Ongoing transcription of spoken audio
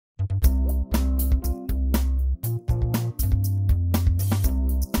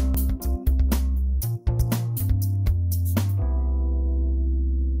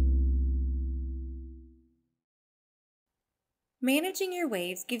Managing your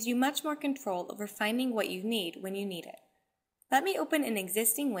waves gives you much more control over finding what you need when you need it. Let me open an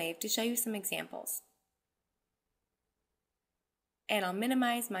existing wave to show you some examples. And I'll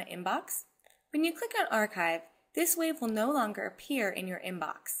minimize my inbox. When you click on Archive, this wave will no longer appear in your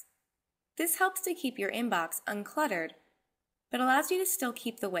inbox. This helps to keep your inbox uncluttered, but allows you to still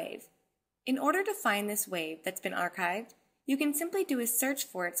keep the wave. In order to find this wave that's been archived, you can simply do a search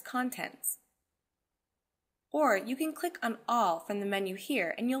for its contents. Or you can click on All from the menu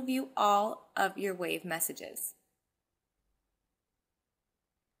here and you'll view all of your wave messages.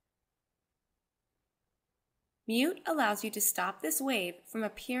 Mute allows you to stop this wave from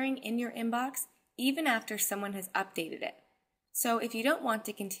appearing in your inbox even after someone has updated it. So if you don't want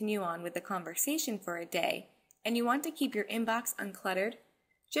to continue on with the conversation for a day and you want to keep your inbox uncluttered,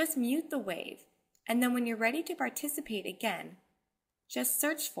 just mute the wave, and then when you're ready to participate again, just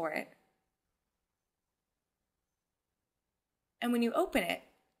search for it. And when you open it,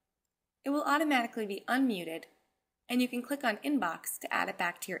 it will automatically be unmuted, and you can click on Inbox to add it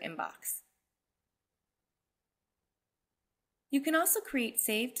back to your inbox. You can also create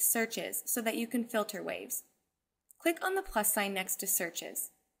saved searches so that you can filter waves. Click on the plus sign next to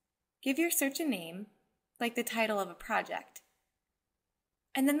searches. Give your search a name, like the title of a project,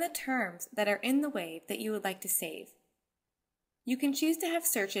 and then the terms that are in the wave that you would like to save. You can choose to have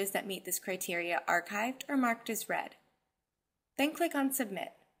searches that meet this criteria archived or marked as read. Then click on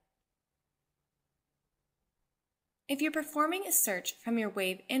Submit. If you're performing a search from your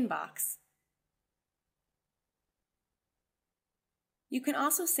wave inbox, you can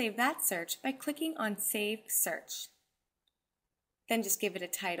also save that search by clicking on Save Search. Then just give it a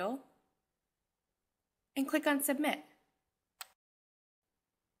title and click on Submit.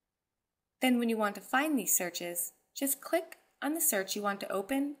 Then when you want to find these searches, just click on the search you want to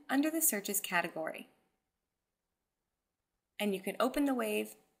open under the Searches category. And you can open the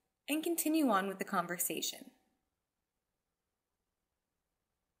wave and continue on with the conversation.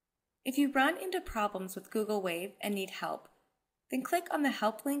 If you run into problems with Google Wave and need help, then click on the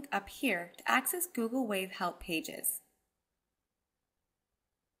Help link up here to access Google Wave help pages.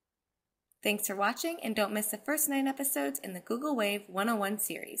 Thanks for watching, and don't miss the first 9 episodes in the Google Wave 101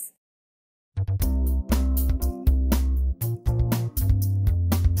 series.